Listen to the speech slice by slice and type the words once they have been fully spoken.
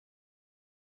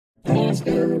There's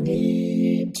no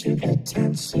need to get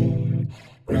tenser.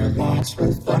 Relax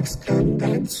with Flux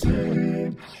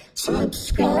Condenser.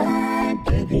 Subscribe,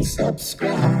 baby,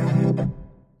 subscribe.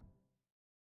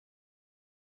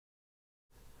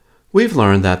 We've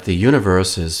learned that the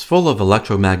universe is full of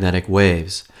electromagnetic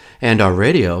waves, and our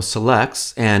radio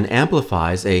selects and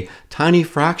amplifies a tiny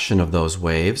fraction of those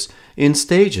waves in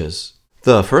stages.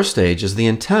 The first stage is the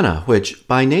antenna, which,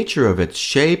 by nature of its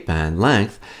shape and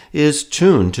length, is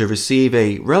tuned to receive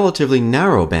a relatively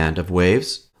narrow band of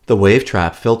waves. The wave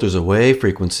trap filters away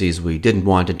frequencies we didn't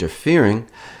want interfering,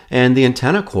 and the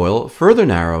antenna coil further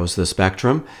narrows the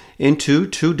spectrum into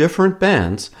two different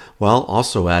bands, while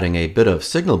also adding a bit of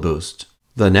signal boost.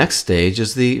 The next stage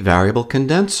is the variable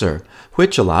condenser,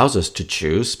 which allows us to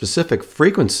choose specific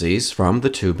frequencies from the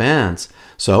two bands,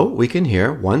 so we can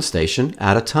hear one station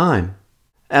at a time.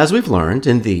 As we've learned,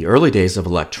 in the early days of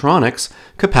electronics,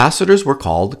 capacitors were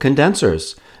called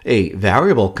condensers. A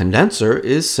variable condenser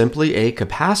is simply a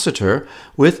capacitor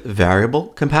with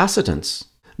variable capacitance.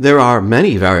 There are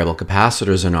many variable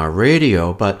capacitors in our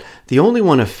radio, but the only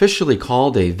one officially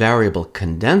called a variable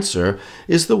condenser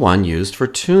is the one used for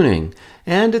tuning,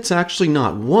 and it's actually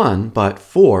not one, but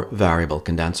 4 variable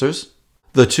condensers.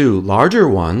 The 2 larger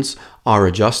ones are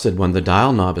adjusted when the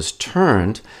dial knob is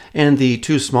turned, and the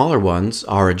 2 smaller ones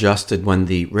are adjusted when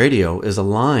the radio is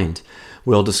aligned.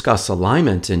 We'll discuss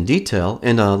alignment in detail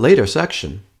in a later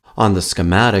section. On the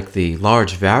schematic, the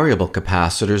large variable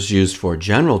capacitors used for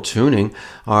general tuning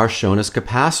are shown as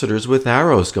capacitors with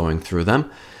arrows going through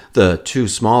them. The 2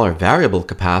 smaller variable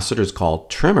capacitors, called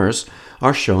trimmers,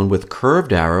 are shown with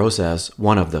curved arrows as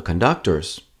one of the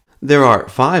conductors. There are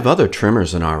 5 other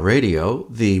trimmers in our radio,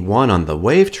 the one on the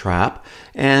wave trap,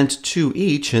 and 2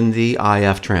 each in the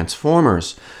IF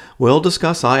transformers. We'll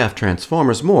discuss IF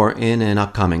transformers more in an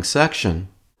upcoming section.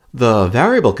 The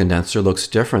variable condenser looks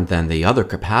different than the other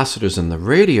capacitors in the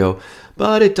radio,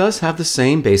 but it does have the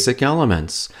same basic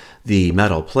elements. The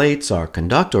metal plates are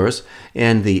conductors,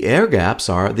 and the air gaps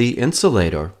are the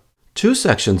insulator. 2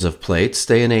 sections of plates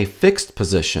stay in a fixed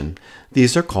position.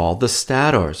 These are called the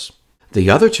stators. The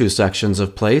other 2 sections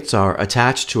of plates are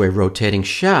attached to a rotating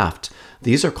shaft.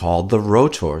 These are called the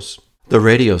rotors. The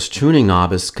radio's tuning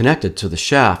knob is connected to the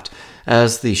shaft.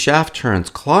 As the shaft turns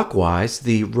clockwise,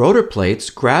 the rotor plates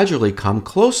gradually come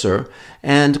closer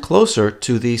and closer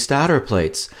to the stator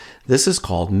plates. This is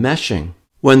called meshing.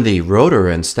 When the rotor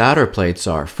and stator plates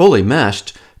are fully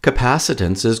meshed,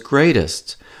 capacitance is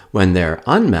greatest. When they're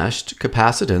unmeshed,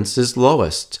 capacitance is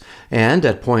lowest. And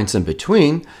at points in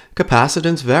between,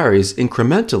 capacitance varies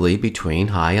incrementally between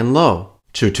high and low.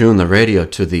 To tune the radio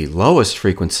to the lowest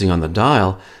frequency on the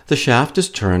dial, the shaft is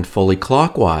turned fully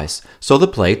clockwise, so the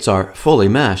plates are fully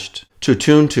meshed. To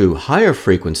tune to higher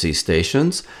frequency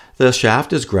stations, the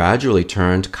shaft is gradually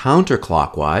turned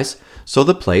counterclockwise, so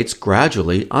the plates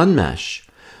gradually unmesh.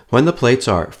 When the plates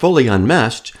are fully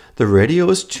unmeshed, the radio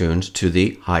is tuned to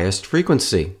the highest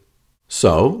frequency.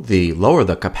 So, the lower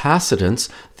the capacitance,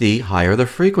 the higher the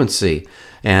frequency,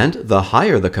 and the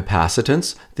higher the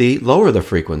capacitance, the lower the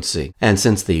frequency. And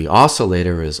since the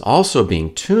oscillator is also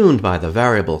being tuned by the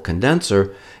variable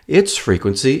condenser, its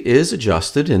frequency is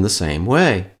adjusted in the same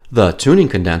way. The tuning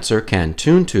condenser can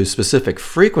tune to specific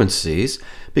frequencies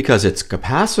because its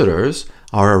capacitors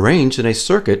are arranged in a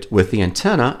circuit with the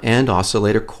antenna and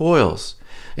oscillator coils.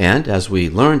 And as we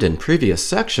learned in previous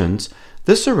sections,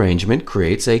 this arrangement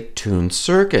creates a tuned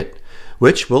circuit,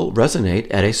 which will resonate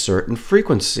at a certain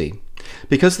frequency.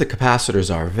 Because the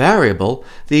capacitors are variable,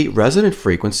 the resonant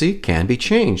frequency can be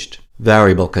changed.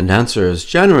 Variable condensers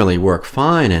generally work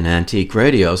fine in antique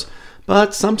radios,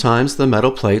 but sometimes the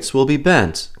metal plates will be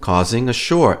bent, causing a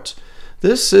short.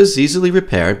 This is easily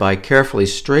repaired by carefully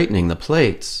straightening the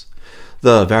plates.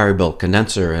 The variable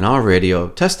condenser in our radio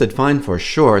tested fine for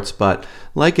shorts, but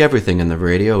like everything in the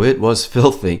radio, it was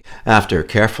filthy. After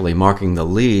carefully marking the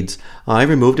leads, I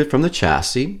removed it from the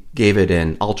chassis, gave it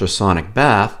an ultrasonic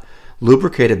bath,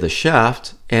 lubricated the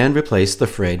shaft, and replaced the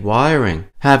frayed wiring.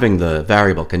 Having the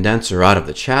variable condenser out of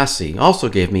the chassis also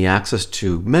gave me access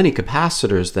to many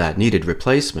capacitors that needed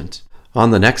replacement.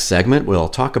 On the next segment, we'll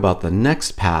talk about the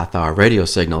next path our radio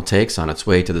signal takes on its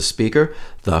way to the speaker,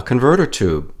 the converter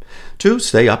tube. To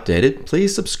stay updated,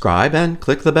 please subscribe and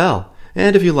click the bell.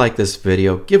 And if you like this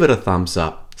video, give it a thumbs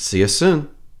up. See you soon.